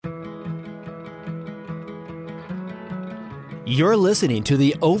You're listening to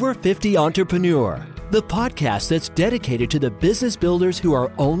the Over 50 Entrepreneur, the podcast that's dedicated to the business builders who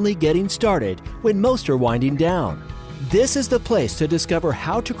are only getting started when most are winding down. This is the place to discover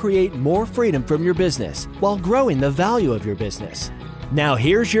how to create more freedom from your business while growing the value of your business. Now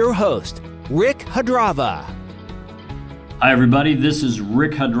here's your host, Rick Hadrava. Hi everybody, this is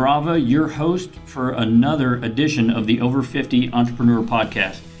Rick Hadrava, your host for another edition of the Over 50 Entrepreneur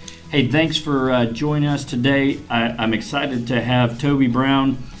Podcast. Hey, thanks for joining us today. I'm excited to have Toby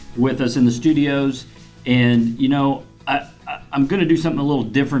Brown with us in the studios. And, you know, I'm going to do something a little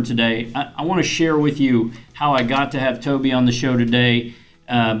different today. I want to share with you how I got to have Toby on the show today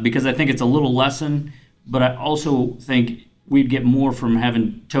because I think it's a little lesson, but I also think we'd get more from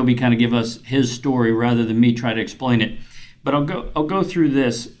having Toby kind of give us his story rather than me try to explain it. But I'll go through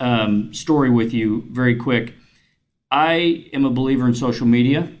this story with you very quick. I am a believer in social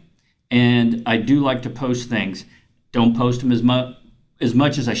media. And I do like to post things. Don't post them as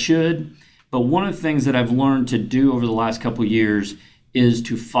much as I should. But one of the things that I've learned to do over the last couple of years is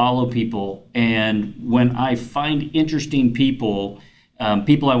to follow people. And when I find interesting people,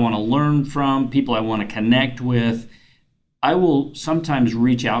 people I want to learn from, people I want to connect with, I will sometimes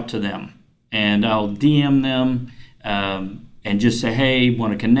reach out to them. And I'll DM them and just say, hey,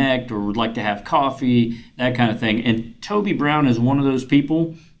 want to connect or would like to have coffee, that kind of thing. And Toby Brown is one of those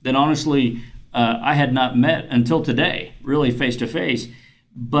people that honestly I had not met until today, really face to face.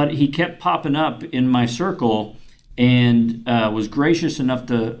 But he kept popping up in my circle and was gracious enough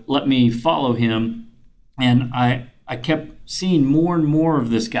to let me follow him. And I kept seeing more and more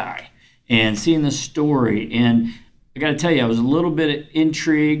of this guy and seeing this story. And I got to tell you, I was a little bit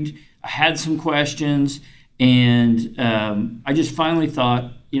intrigued. I had some questions. And I just finally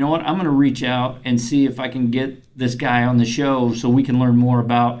thought, you know what, I'm going to reach out and see if I can get this guy on the show so we can learn more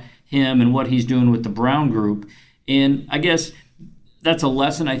about him and what he's doing with the Brown Group. And I guess that's a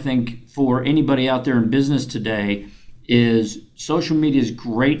lesson, I think, for anybody out there in business today is social media is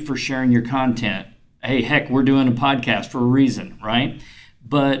great for sharing your content. Hey, heck, we're doing a podcast for a reason, right?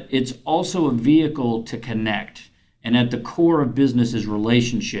 But it's also a vehicle to connect. And at the core of business is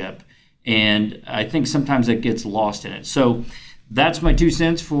relationship. And I think sometimes that gets lost in it. So that's my 2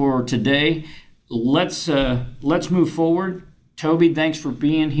 cents for today. Let's move forward. Toby, thanks for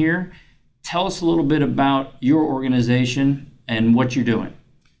being here. Tell us a little bit about your organization and what you're doing.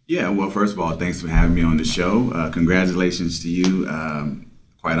 Yeah, well, first of all, thanks for having me on the show. Congratulations to you.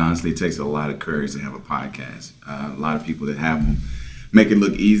 Quite honestly, it takes a lot of courage to have a podcast. A lot of people that have them make it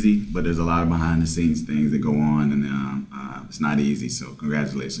look easy, but there's a lot of behind the scenes things that go on, and it's not easy. So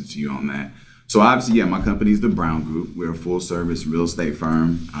congratulations to you on that. So obviously, yeah, my company is the Brown Group. We're a full service real estate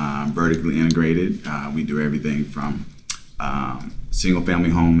firm, vertically integrated. We do everything from single family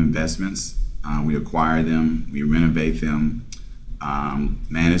home investments. We acquire them, we renovate them,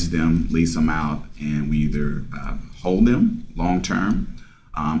 manage them, lease them out, and we either hold them long term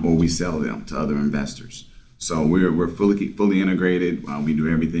or we sell them to other investors. So we're fully integrated. We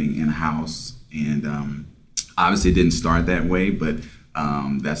do everything in house, and obviously it didn't start that way, but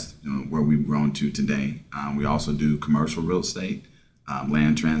that's where we've grown to today. We also do commercial real estate,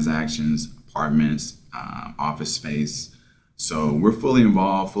 land transactions, apartments, office space. So we're fully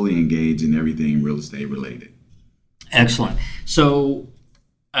involved, fully engaged in everything real estate related. Excellent. So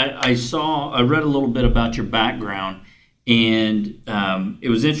I read a little bit about your background, and it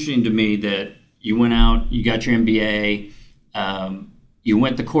was interesting to me that you went out, you got your MBA, you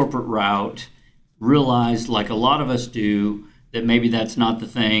went the corporate route, realized like a lot of us do that maybe that's not the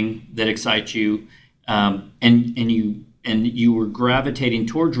thing that excites you, and you were gravitating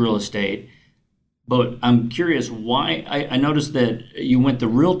towards real estate. But I'm curious why. I noticed that you went the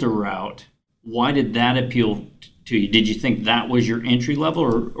realtor route. Why did that appeal to you? Did you think that was your entry level,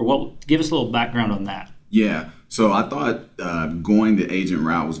 or what? Give us a little background on that. Yeah. So I thought going the agent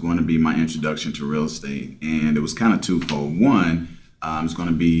route was going to be my introduction to real estate, and it was kind of twofold. One, it's going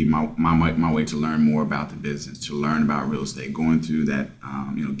to be my way to learn more about the business, to learn about real estate, going through that,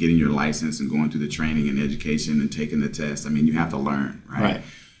 getting your license and going through the training and education and taking the test. I mean, you have to learn, right?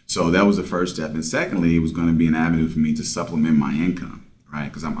 So that was the first step. And secondly, it was going to be an avenue for me to supplement my income, right?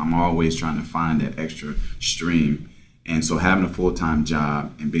 Because I'm always trying to find that extra stream. And so having a full-time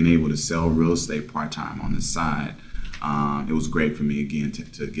job and being able to sell real estate part-time on the side, it was great for me, again,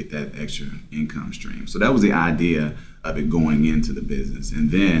 to get that extra income stream. So that was the idea of it going into the business.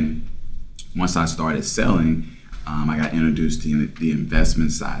 And then once I started selling, I got introduced to the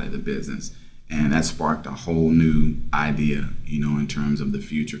investment side of the business. And that sparked a whole new idea, in terms of the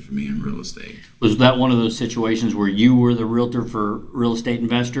future for me in real estate. Was that one of those situations where you were the realtor for real estate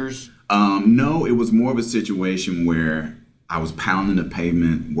investors? No, it was more of a situation where I was pounding the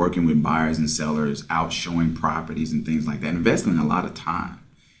pavement, working with buyers and sellers, out showing properties and things like that, investing a lot of time.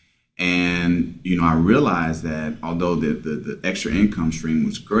 And, I realized that although the extra income stream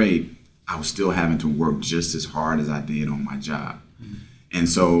was great, I was still having to work just as hard as I did on my job. Mm-hmm. And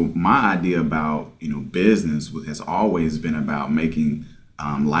so my idea about, business has always been about making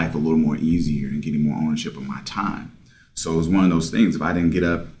life a little more easier and getting more ownership of my time. So it was one of those things. If I didn't get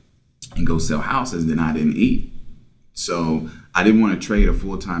up and go sell houses, then I didn't eat. So I didn't want to trade a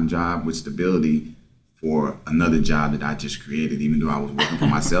full-time job with stability for another job that I just created. Even though I was working for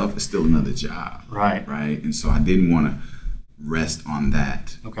myself, it's still another job. Right. And so I didn't want to rest on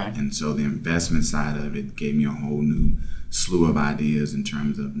that. Okay. And so the investment side of it gave me a whole new slew of ideas in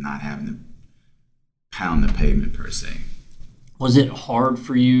terms of not having to pound the pavement per se. Was it hard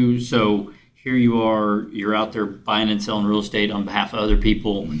for you? So here you are, you're out there buying and selling real estate on behalf of other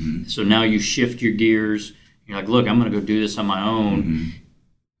people. Mm-hmm. So now you shift your gears. You're like, look, I'm going to go do this on my own. Mm-hmm.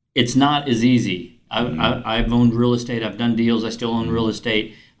 It's not as easy. I've owned real estate. I've done deals. I still own real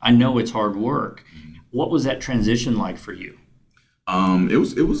estate. I know it's hard work. Mm-hmm. What was that transition like for you? It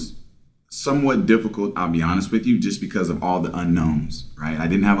was somewhat difficult, I'll be honest with you, just because of all the unknowns, right? I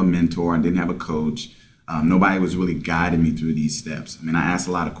didn't have a mentor. I didn't have a coach. Nobody was really guiding me through these steps. I mean, I asked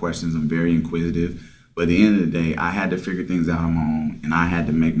a lot of questions. I'm very inquisitive. But at the end of the day, I had to figure things out on my own, and I had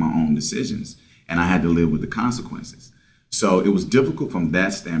to make my own decisions, and I had to live with the consequences. So it was difficult from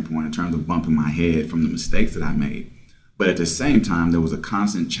that standpoint in terms of bumping my head from the mistakes that I made. But at the same time, there was a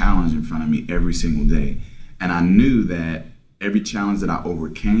constant challenge in front of me every single day. And I knew that every challenge that I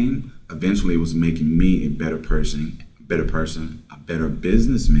overcame eventually was making me a better person, a better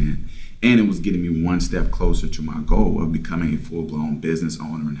businessman. And it was getting me one step closer to my goal of becoming a full-blown business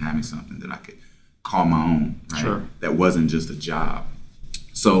owner and having something that I could call my own, right? Sure. That wasn't just a job.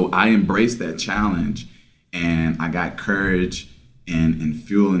 So I embraced that challenge, and I got courage and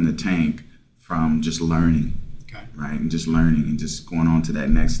fuel in the tank from just learning, right? And just learning and just going on to that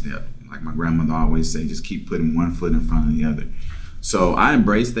next step. Like my grandmother always say, just keep putting one foot in front of the other. So I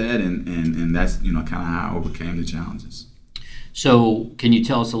embraced that, and that's, kind of how I overcame the challenges. So can you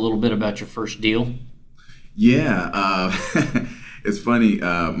tell us a little bit about your first deal? Yeah, it's funny.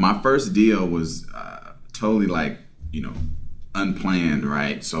 My first deal was totally unplanned,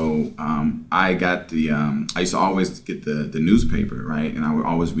 right? So I got I used to always get the newspaper, right? And I would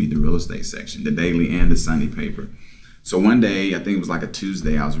always read the real estate section, the daily and the Sunday paper. So one day, I think it was like a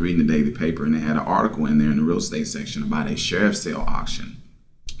Tuesday, I was reading the daily paper, and they had an article in there in the real estate section about a sheriff's sale auction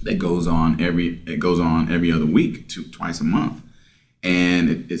that goes on every other week, twice a month.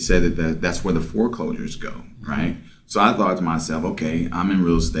 And it said that's where the foreclosures go, right? So I thought to myself, okay, I'm in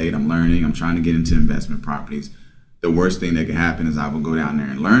real estate, I'm learning, I'm trying to get into investment properties. The worst thing that could happen is I will go down there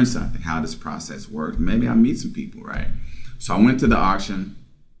and learn something, how this process works. Maybe I'll meet some people, right? So I went to the auction.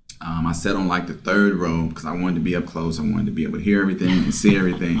 I sat on the third row because I wanted to be up close. I wanted to be able to hear everything and see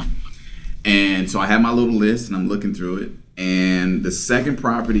everything. And so I had my little list, and I'm looking through it. And the second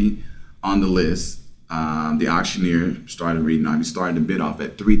property on the list, the auctioneer started reading. He started to bid off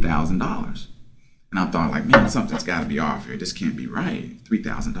at $3,000. And I thought, man, something's got to be off here. This can't be right.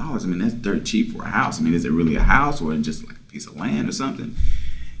 $3,000. I mean, that's dirt cheap for a house. I mean, is it really a house or just a piece of land or something?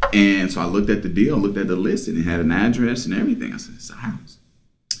 And so I looked at the deal, looked at the list, and it had an address and everything. I said, it's a house.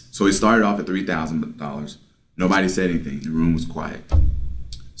 So it started off at $3,000. Nobody said anything. The room was quiet.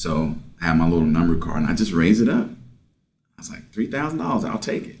 So I had my little number card, and I just raised it up. I was like, $3,000, I'll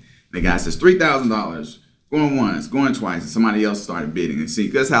take it. And the guy says, $3,000, going once, going twice, and somebody else started bidding. And see,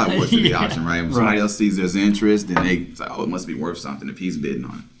 that's how it works in the auction, right? When somebody else sees there's interest, then they say, oh, it must be worth something if he's bidding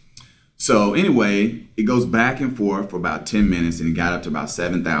on it. So anyway, it goes back and forth for about 10 minutes, and it got up to about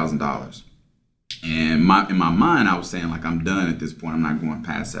 $7,000. And in my mind, I was saying, I'm done at this point. I'm not going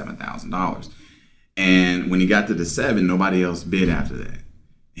past $7,000. And when he got to the 7, nobody else bid after that.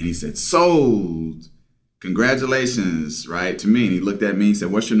 And he said, sold. Congratulations, right, to me. And he looked at me and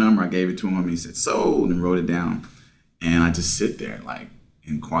said, what's your number? I gave it to him. And he said, sold, and wrote it down. And I just sit there,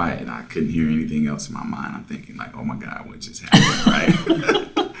 in quiet. I couldn't hear anything else in my mind. I'm thinking, oh, my God, what just happened,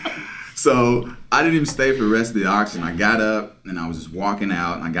 right? So I didn't even stay for the rest of the auction. I got up, and I was just walking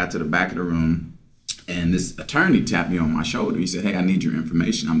out, and I got to the back of the room. And this attorney tapped me on my shoulder. He said, hey, I need your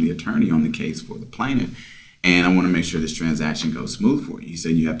information. I'm the attorney on the case for the plaintiff, and I want to make sure this transaction goes smooth for you. He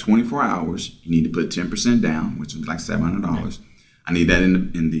said, you have 24 hours. You need to put 10% down, which was $700. I need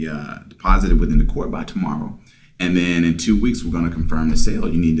that deposited within the court by tomorrow. And then in 2 weeks, we're going to confirm the sale.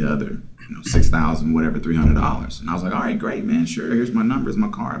 You need the other, $6,000, whatever, $300. And I was like, all right, great, man. Sure. Here's my number. Here's my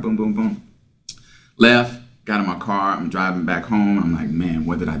card. Boom, boom, boom. Left. got in my car. I'm driving back home. I'm like, man,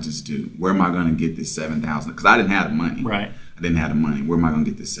 what did I just do? Where am I going to get this $7,000? Because I didn't have the money. Right. I didn't have the money. Where am I going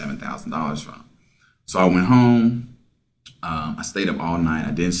to get this $7,000 from? So I went home. I stayed up all night.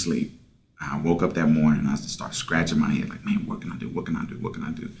 I didn't sleep. I woke up that morning and I just started scratching my head like, man, what can I do? What can I do? What can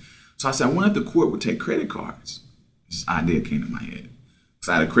I do? So I said, I wonder if the court would take credit cards. This idea came to my head.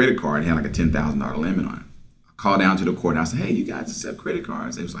 So I had a credit card. It had like a $10,000 limit on it. I called down to the court and I said, hey, you guys accept credit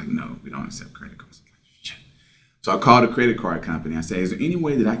cards? They was like, no, we don't accept credit cards. I was like, shit. So I called a credit card company. I said, is there any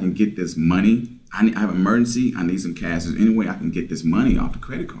way that I can get this money? I have an emergency. I need some cash. Is there any way I can get this money off the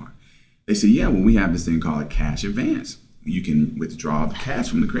credit card? They said, yeah, well, we have this thing called a cash advance. You can withdraw the cash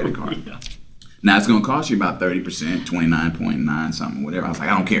from the credit card. Yeah. Now, it's going to cost you about 30%, 29.9 something, whatever. I was like,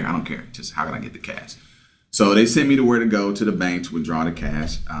 I don't care. Just how can I get the cash? So they sent me to where to go to the bank to withdraw the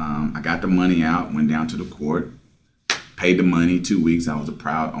cash. I got the money out, went down to the court, paid the money. 2 weeks. I was a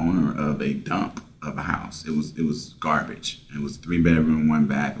proud owner of a dump of a house. It was garbage. It was 3-bedroom, 1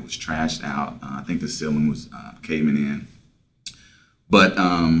 bath. It was trashed out. I think the ceiling was caving in. But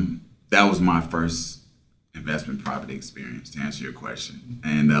that was my first investment property experience, to answer your question.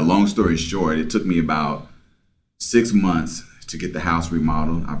 And long story short, it took me about 6 months to get the house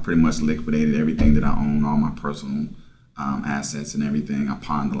remodeled. I pretty much liquidated everything that I own, all my personal assets and everything. I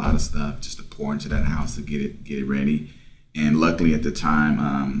pawned a lot of stuff just to pour into that house to get it ready. And luckily at the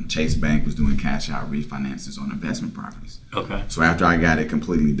time, Chase Bank was doing cash out refinances on investment properties. Okay. So after I got it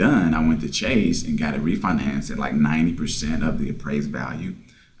completely done, I went to Chase and got it refinanced at like 90% of the appraised value.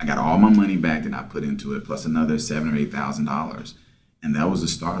 I got all my money back that I put into it, plus another $7,000 or $8,000, and that was the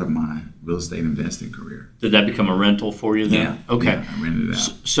start of my real estate investing career. Did that become a rental for you then? Yeah. Okay. Yeah, I rented it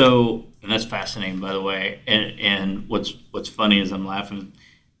out. So, and that's fascinating, by the way. And what's funny is I'm laughing.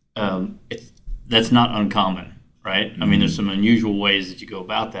 That's not uncommon, right? Mm-hmm. I mean, there's some unusual ways that you go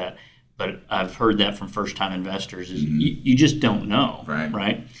about that, but I've heard that from first-time investors. Is you just don't know,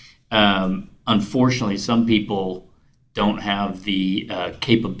 right? Unfortunately, some people don't have the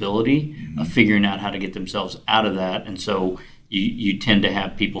capability of figuring out how to get themselves out of that. And so you tend to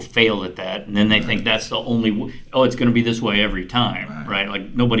have people fail at that. And then they think that's the only it's going to be this way every time, right?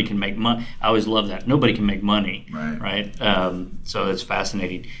 Like nobody can make money. I always love that. Nobody can make money, right? So it's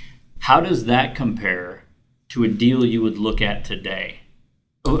fascinating. How does that compare to a deal you would look at today?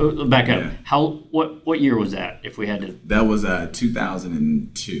 Back up. What year was that, if we had to? That was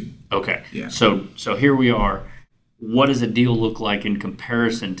 2002. Okay. Yeah. So here we are. What does a deal look like in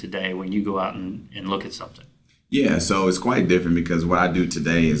comparison today when you go out and look at something? Yeah, so it's quite different because what I do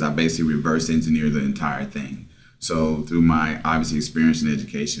today is I basically reverse engineer the entire thing. So through my obviously experience in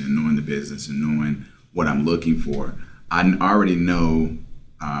education and knowing the business and knowing what I'm looking for, I already know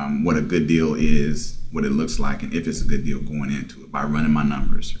what a good deal is, what it looks like, and if it's a good deal going into it by running my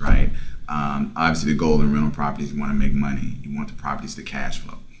numbers, right? Obviously the goal in rental properties, you want to make money. You want the properties to cash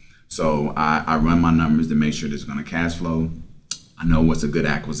flow. So I run my numbers to make sure that it's going to cash flow. I know what's a good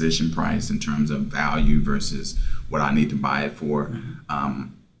acquisition price in terms of value versus what I need to buy it for. Mm-hmm.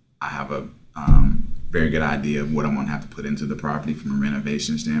 I have a very good idea of what I'm going to have to put into the property from a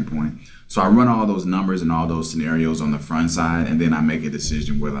renovation standpoint. So I run all those numbers and all those scenarios on the front side, and then I make a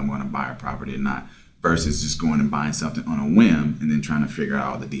decision whether I'm going to buy a property or not versus just going and buying something on a whim and then trying to figure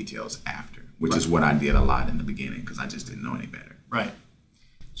out all the details after, which is what I did a lot in the beginning because I just didn't know any better. Right.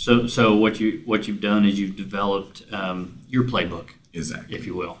 So what you've done is you've developed your playbook, exactly, if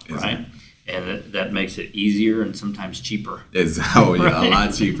you will, exactly. Right? And that makes it easier and sometimes cheaper. Oh yeah, right? A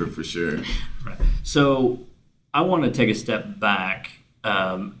lot cheaper for sure. Right. So I want to take a step back,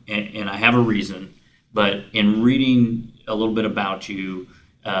 and I have a reason. But in reading a little bit about you,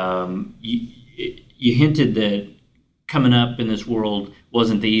 you hinted that coming up in this world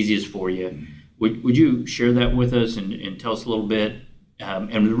wasn't the easiest for you. Mm-hmm. Would you share that with us and tell us a little bit?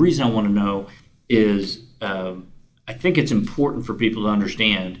 And the reason I want to know is I think it's important for people to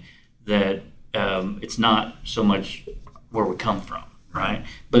understand that it's not so much where we come from, right?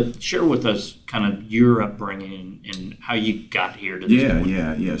 But share with us kind of your upbringing and how you got here to this point.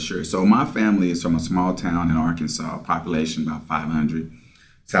 Yeah, sure. So my family is from a small town in Arkansas, population about 500,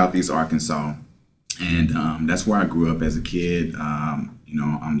 southeast Arkansas. And that's where I grew up as a kid. I'm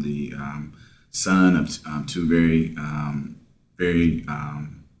the son of two very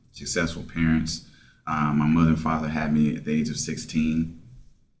successful parents. My mother and father had me at the age of 16,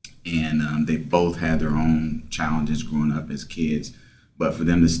 and they both had their own challenges growing up as kids. But for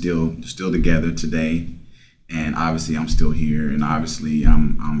them to still together today, and obviously I'm still here, and obviously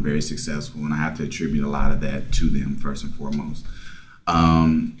I'm very successful, and I have to attribute a lot of that to them first and foremost.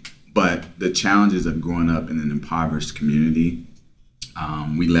 But the challenges of growing up in an impoverished community,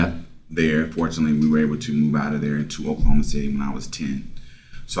 we left there. Fortunately, we were able to move out of there into Oklahoma City when I was 10.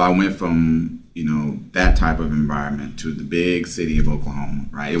 So I went from, that type of environment to the big city of Oklahoma,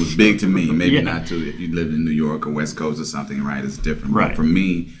 right? It was big to me, maybe not to if you lived in New York or West Coast or something, right? It's different. Right. But for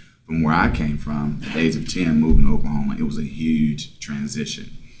me, from where I came from, at the age of 10, moving to Oklahoma, it was a huge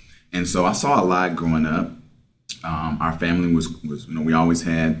transition. And so I saw a lot growing up. Our family was we always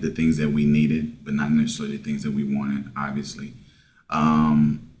had the things that we needed, but not necessarily the things that we wanted, obviously.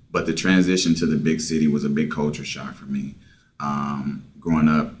 But the transition to the big city was a big culture shock for me. Growing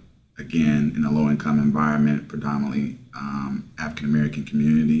up, again, in a low-income environment, predominantly African-American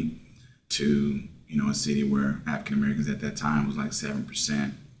community, to, a city where African-Americans at that time was like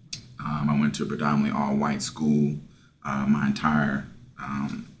 7%. I went to a predominantly all-white school my entire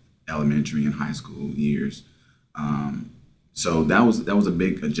elementary and high school years. So that was a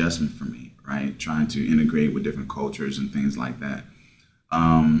big adjustment for me, right? Trying to integrate with different cultures and things like that.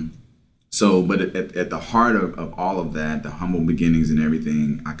 But at the heart of all of that, the humble beginnings and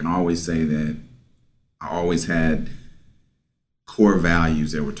everything, I can always say that I always had core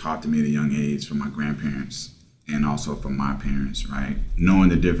values that were taught to me at a young age from my grandparents and also from my parents, right? Knowing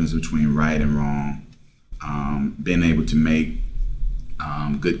the difference between right and wrong, being able to make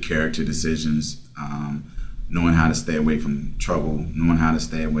good character decisions, knowing how to stay away from trouble, knowing how to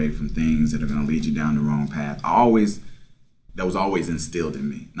stay away from things that are going to lead you down the wrong path. That was always instilled in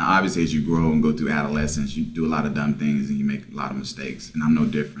me. Now, obviously, as you grow and go through adolescence, you do a lot of dumb things and you make a lot of mistakes. And I'm no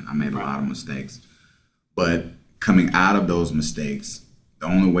different. I made a lot of mistakes. But coming out of those mistakes, the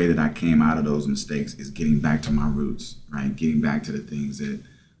only way that I came out of those mistakes is getting back to my roots, right? Getting back to the things that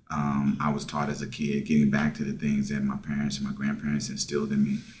I was taught as a kid, getting back to the things that my parents and my grandparents instilled in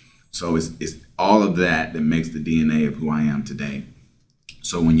me. So it's all of that makes the DNA of who I am today.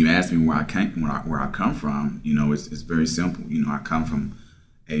 So when you ask me where I come from, it's very simple. I come from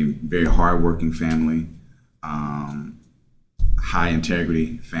a very hardworking family, high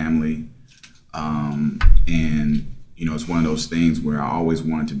integrity family, and it's one of those things where I always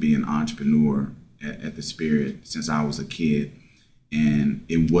wanted to be an entrepreneur at the spirit since I was a kid, and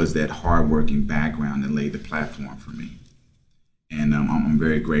it was that hardworking background that laid the platform for me. And I'm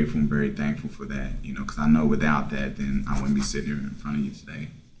very grateful and very thankful for that, because I know without that, then I wouldn't be sitting here in front of you today.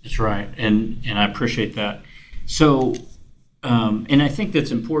 That's right, and I appreciate that. So, and I think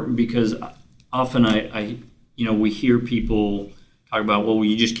that's important because often we hear people talk about, well,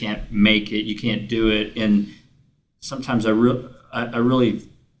 you just can't make it, you can't do it, and sometimes I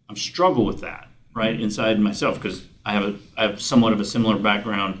struggle with that, right, inside myself, because I have somewhat of a similar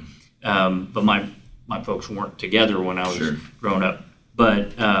background, but my folks weren't together when I was growing up.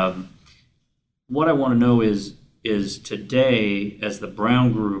 But what I want to know is today, as the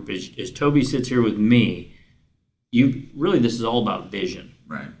Brown Group, as Toby sits here with me, this is all about vision,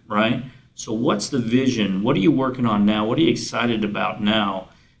 right? So what's the vision? What are you working on now? What are you excited about now?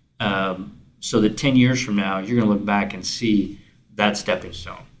 So that 10 years from now, you're going to look back and see that stepping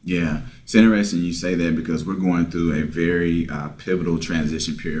stone. Yeah, it's interesting you say that because we're going through a very pivotal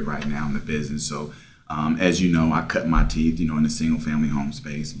transition period right now in the business. So as you know, I cut my teeth, in the single-family home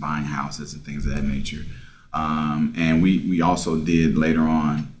space, buying houses and things of that nature. And we also did later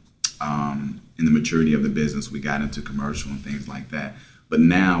on in the maturity of the business, we got into commercial and things like that. But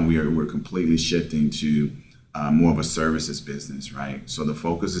now we're completely shifting to more of a services business, right? So the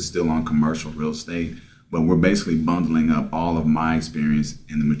focus is still on commercial real estate, but we're basically bundling up all of my experience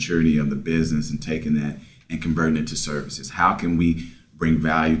in the maturity of the business and taking that and converting it to services. How can we bring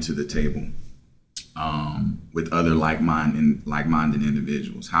value to the table with other like-minded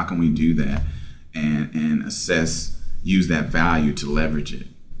individuals? How can we do that and use that value to leverage it,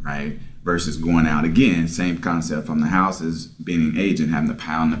 right? Versus going out, again, same concept from the houses, being an agent, having to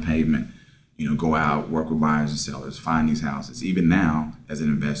pound the pavement, go out, work with buyers and sellers, find these houses. Even now, as an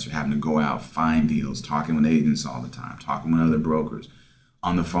investor, having to go out, find deals, talking with agents all the time, talking with other brokers,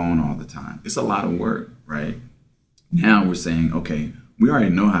 on the phone all the time. It's a lot of work, right? Now we're saying, okay, we already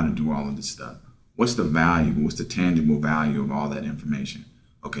know how to do all of this stuff. What's the value? What's the tangible value of all that information?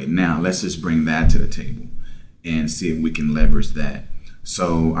 Okay, now let's just bring that to the table and see if we can leverage that.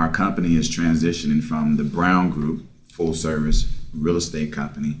 So our company is transitioning from the Brown Group, full service real estate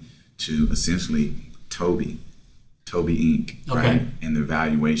company, to essentially Toby Inc., right? And the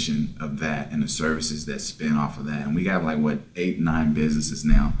valuation of that and the services that spin off of that. And we got 8, 9 businesses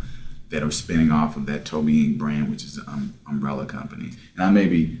now that are spinning off of that Toby Inc. brand, which is an umbrella company. And I may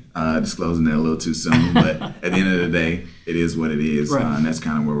be disclosing that a little too soon, but at the end of the day, it is what it is, right. And that's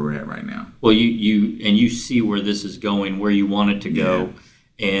kind of where we're at right now. Well, you see where this is going, where you want it to go.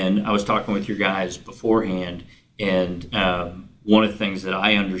 Yeah. And I was talking with your guys beforehand, and one of the things that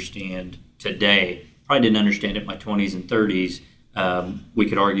I understand today, probably didn't understand it in my 20s and 30s. We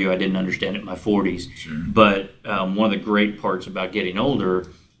could argue I didn't understand it in my 40s. Sure. But one of the great parts about getting older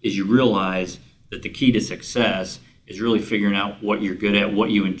is you realize that the key to success is really figuring out what you're good at, what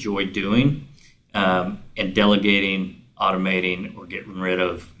you enjoy doing, and delegating, automating, or getting rid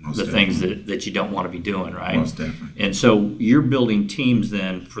of things that you don't want to be doing, right? Most definitely. And so you're building teams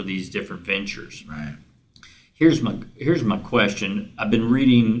then for these different ventures. Right. Here's my question. I've been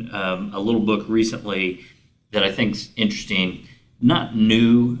reading a little book recently that I think's interesting, not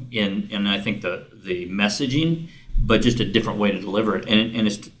new in I think the messaging, but just a different way to deliver it.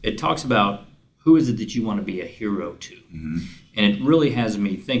 And it talks about who is it that you want to be a hero to. Mm-hmm. And it really has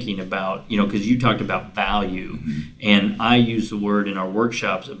me thinking about, because you talked about value, and I use the word in our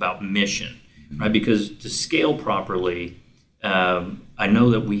workshops about mission, right? Because to scale properly, I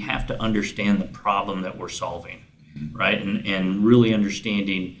know that we have to understand the problem that we're solving, right? And really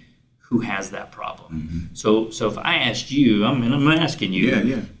understanding who has that problem. So if I asked you, I'm asking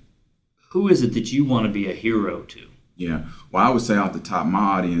you, who is it that you want to be a hero to? Yeah. Well, I would say off the top, my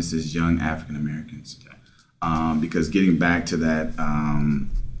audience is young African Americans. Because getting back to that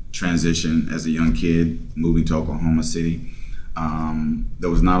transition as a young kid, moving to Oklahoma City, there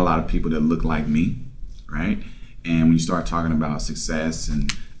was not a lot of people that looked like me, right? And when you start talking about success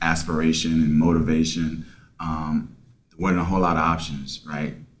and aspiration and motivation, there wasn't a whole lot of options,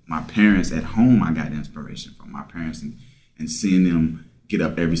 right? My parents at home, I got inspiration from my parents, and seeing them get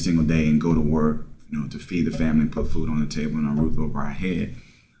up every single day and go to work, to feed the family and put food on the table and a roof over our head.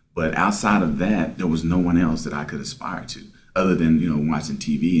 But outside of that, there was no one else that I could aspire to, other than, watching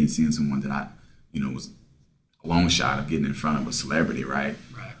TV and seeing someone that I, was a long shot of getting in front of a celebrity, right?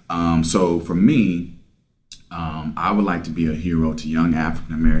 So for me, I would like to be a hero to young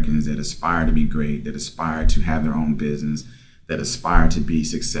African Americans that aspire to be great, that aspire to have their own business, that aspire to be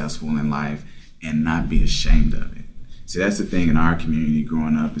successful in life and not be ashamed of it. See, that's the thing in our community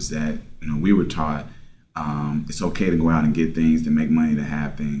growing up, is that, we were taught it's okay to go out and get things, to make money, to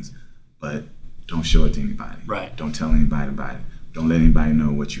have things, but don't show it to anybody. Right. Don't tell anybody about it. Don't let anybody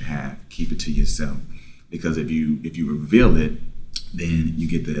know what you have. Keep it to yourself. Because if you reveal it, then you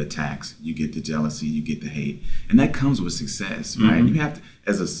get the attacks, you get the jealousy, you get the hate. And that comes with success, right? You have to,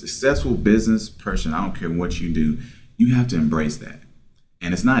 as a successful business person, I don't care what you do, you have to embrace that.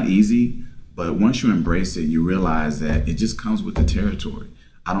 And it's not easy, but once you embrace it, you realize that it just comes with the territory.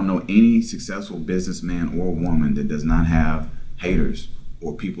 I don't know any successful businessman or woman that does not have haters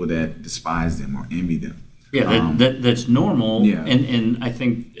or people that despise them or envy them. Yeah, that's normal. Yeah. And I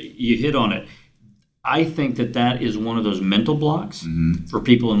think you hit on it. I think that is one of those mental blocks for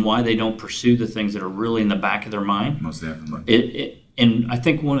people, and why they don't pursue the things that are really in the back of their mind. Most definitely. And I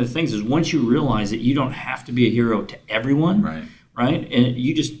think one of the things is, once you realize that you don't have to be a hero to everyone, right? And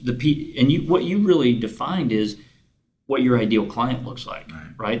you just what you really defined is what your ideal client looks like,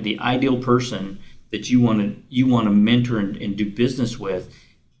 right? The ideal person that you want to mentor and do business with,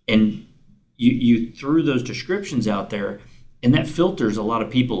 and you threw those descriptions out there, and that filters a lot of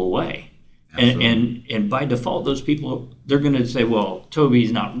people away. And by default, those people, they're going to say, well,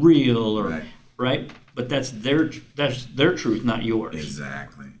 Toby's not real, or right? But that's their truth, not yours.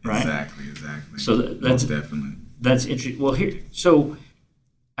 Exactly. Right? Exactly. So that's definitely. That's interesting. Well, so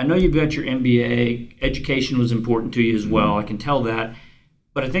I know you've got your MBA. Education was important to you as well. I can tell that.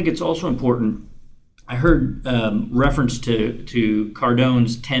 But I think it's also important. I heard reference to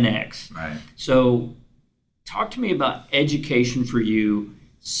Cardone's 10X. Right. So talk to me about education for you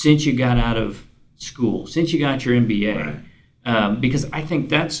since you got out of school, since you got your MBA. Because I think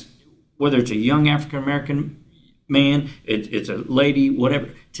that's, whether it's a young African-American man, it's a lady, whatever,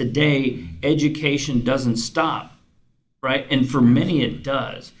 today education doesn't stop. Right? And for many it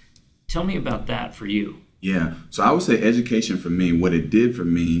does. Tell me about that for you. Yeah. So I would say education for me, what it did for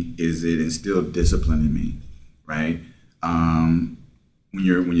me is it instilled discipline in me, right? When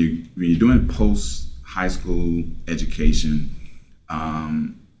you're doing post high school education,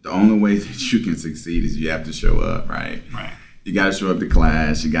 the only way that you can succeed is you have to show up, right? Right. You got to show up to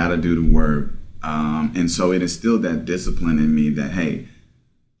class. You got to do the work. And so it instilled that discipline in me that, hey,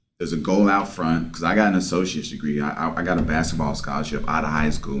 there's a goal out front, because I got an associate's degree. I got a basketball scholarship out of high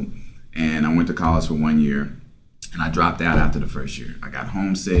school, and I went to college for 1 year, and I dropped out after the first year. I got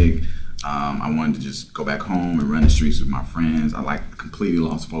homesick. I wanted to just go back home and run the streets with my friends. I completely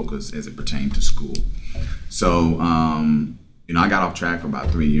lost focus as it pertained to school. So, I got off track for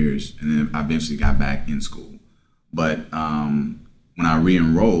about 3 years, and then I eventually got back in school. But when I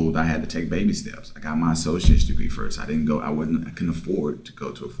re-enrolled, I had to take baby steps. I got my associate's degree first. I couldn't afford to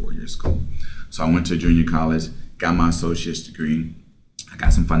go to a 4-year school. So I went to junior college, got my associate's degree. I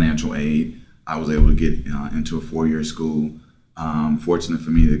got some financial aid. I was able to get into a 4-year school. Fortunate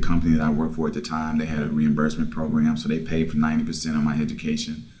for me, the company that I worked for at the time, they had a reimbursement program, so they paid for 90% of my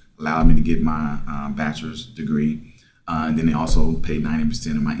education, allowed me to get my bachelor's degree, and then they also paid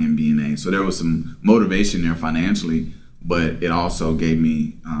 90% of my MBA. So there was some motivation there financially, but it also gave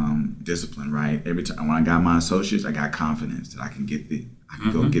me discipline, right? Every time when I got my associates, I got confidence that I can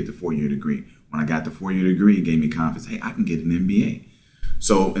go get the 4-year degree. When I got the 4-year degree, it gave me confidence, hey, I can get an MBA.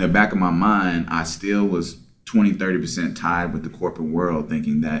 So in the back of my mind, I still was 20-30% tied with the corporate world,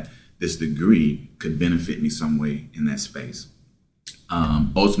 thinking that this degree could benefit me some way in that space.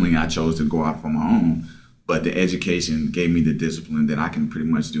 Ultimately, I chose to go out for my own, but the education gave me the discipline that I can pretty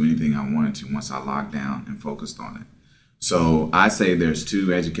much do anything I wanted to once I locked down and focused on it. So I say there's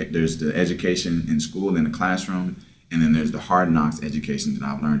there's the education in school, in the classroom, and then there's the hard knocks education that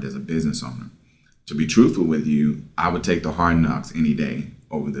I've learned as a business owner. To be truthful with you, I would take the hard knocks any day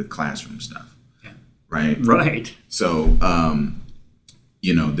over the classroom stuff. Yeah. Right? Right. So,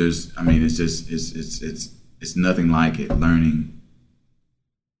 it's nothing like it, learning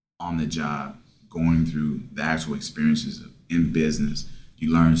on the job, going through the actual experiences in business.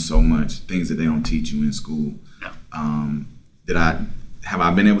 You learn so much, things that they don't teach you in school. Yeah. Have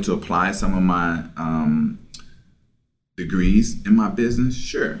I been able to apply some of my degrees in my business?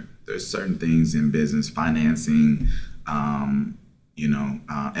 Sure. There's certain things in business, financing,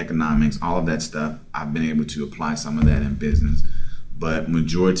 economics, all of that stuff. I've been able to apply some of that in business. But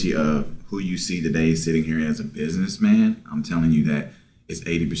majority of who you see today sitting here as a businessman, I'm telling you that it's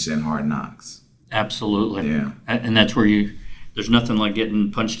 80% hard knocks. Absolutely. Yeah. And that's where there's nothing like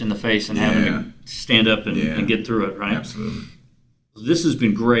getting punched in the face and having to stand up and get through it, right? Absolutely. This has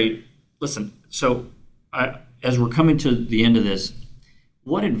been great. Listen, so as we're coming to the end of this,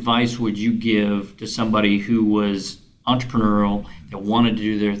 what advice would you give to somebody who was entrepreneurial, that wanted to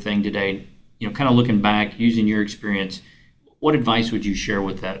do their thing today, kind of looking back, using your experience, what advice would you share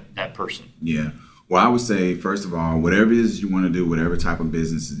with that person? Yeah. Well, I would say, first of all, whatever it is you want to do, whatever type of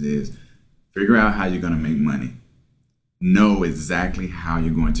business it is, figure out how you're going to make money. Know exactly how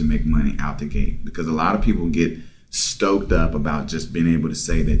you're going to make money out the gate, because a lot of people get stoked up about just being able to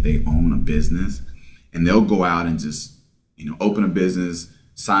say that they own a business, and they'll go out and just, open a business,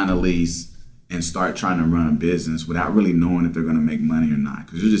 sign a lease, and start trying to run a business without really knowing if they're going to make money or not,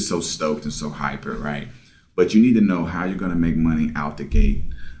 because you're just so stoked and so hyper, right? But you need to know how you're going to make money out the gate.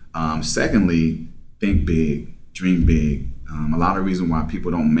 Secondly, think big, dream big. A lot of reason why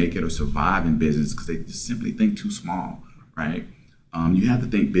people don't make it or survive in business because they just simply think too small, right? You have to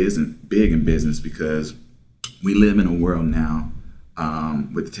think big in business, because we live in a world now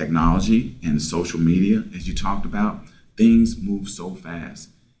with technology and social media, as you talked about. Things move so fast.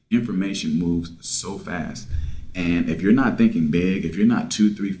 Information moves so fast. And if you're not thinking big, if you're not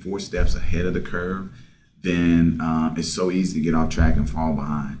 2, 3, 4 steps ahead of the curve, then it's so easy to get off track and fall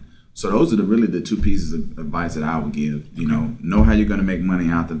behind. So those are really the 2 pieces of advice that I would give. Know how you're going to make money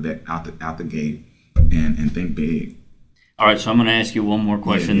out the gate, and think big. All right, so I'm going to ask you one more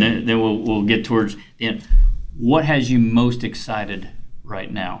question. Yeah. Then we'll get towards the end. What has you most excited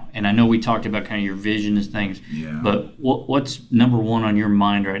right now? And I know we talked about kind of your vision and things, but what's number one on your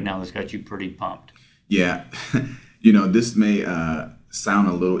mind right now that's got you pretty pumped? Yeah, this may sound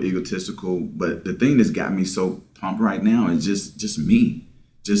a little egotistical, but the thing that's got me so pumped right now is just me,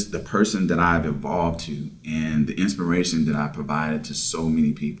 just the person that I've evolved to, and the inspiration that I provided to so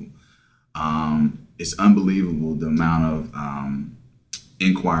many people. It's unbelievable the amount of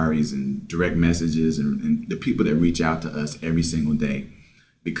inquiries and direct messages and the people that reach out to us every single day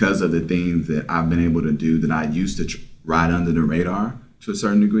because of the things that I've been able to do that I used to ride under the radar to a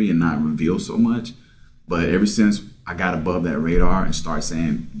certain degree and not reveal so much. But ever since I got above that radar and start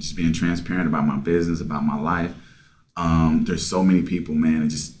just being transparent about my business, about my life, there's so many people, man, and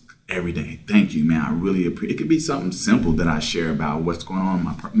just every day, thank you, man. I really appreciate it. Could be something simple that I share about what's going on in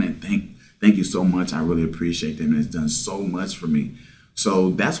my part. Man, thank you so much. I really appreciate them, and it's done so much for me. So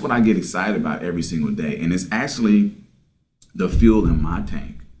that's what I get excited about every single day, and it's actually the fuel in my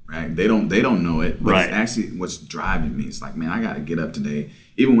tank, right? They don't know it, but It's actually what's driving me. It's like, man, I got to get up today,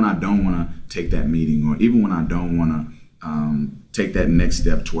 even when I don't want to take that meeting, or even when I don't want to take that next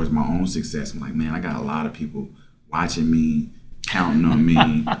step towards my own success. I'm like, man, I got a lot of people watching me, counting on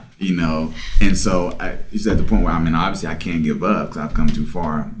me, And so it's at the point where, obviously I can't give up because I've come too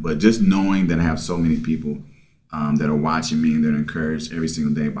far. But just knowing that I have so many people that are watching me and they're encouraged every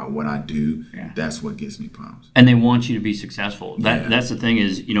single day about what I do, that's what gets me pumped. And they want you to be successful. That's the thing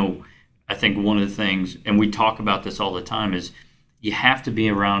is, I think one of the things, and we talk about this all the time, is you have to be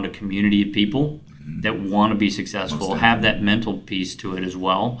around a community of people that want to be successful have that mental piece to it as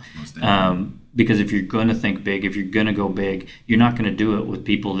well. Because if you're going to think big, if you're going to go big, you're not going to do it with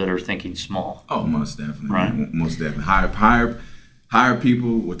people that are thinking small. Oh, most definitely. Right. Most definitely. Higher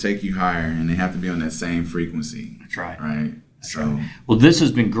people will take you higher, and they have to be on that same frequency. That's right. Right. So, well, this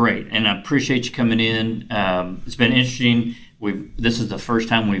has been great, and I appreciate you coming in. It's been interesting. This is the first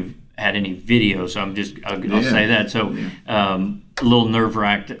time we've had any video, so I'll say that. So, a little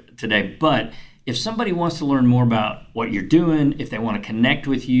nerve-wracked today. But if somebody wants to learn more about what you're doing, if they want to connect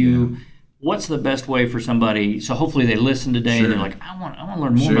with you, what's the best way for somebody? So hopefully they listen today and they're like, I want to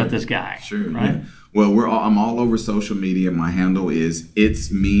learn more about this guy. Sure. Right. Yeah. Well, I'm all over social media. My handle is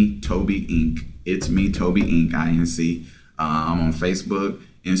It's Me Toby Inc. It's Me Toby Inc. INC. I'm on Facebook,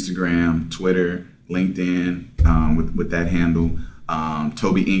 Instagram, Twitter, LinkedIn with that handle.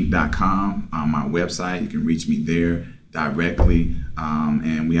 TobyInc.com, my website. You can reach me there directly.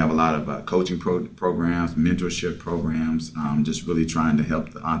 And we have a lot of coaching programs, mentorship programs, just really trying to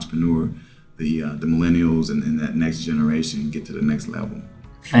help the entrepreneur, the millennials and that next generation get to the next level.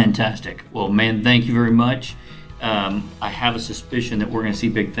 Fantastic. Well, man, thank you very much. I have a suspicion that we're going to see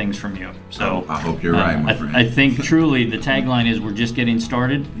big things from you. So I hope you're right, my friend. I think truly the tagline is we're just getting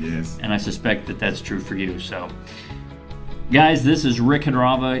started. Yes. And I suspect that that's true for you. So, guys, this is Rick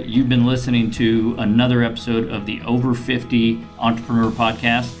Hadrava. You've been listening to another episode of the Over 50 Entrepreneur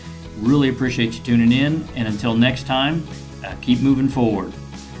Podcast. Really appreciate you tuning in. And until next time, keep moving forward.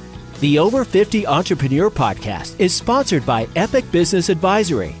 The Over 50 Entrepreneur Podcast is sponsored by Epic Business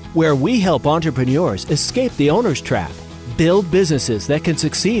Advisory, where we help entrepreneurs escape the owner's trap, build businesses that can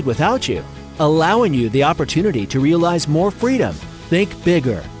succeed without you, allowing you the opportunity to realize more freedom, think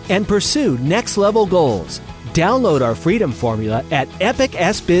bigger, and pursue next-level goals. Download our freedom formula at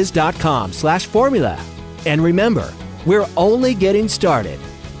epicsbiz.com/formula. And remember, we're only getting started.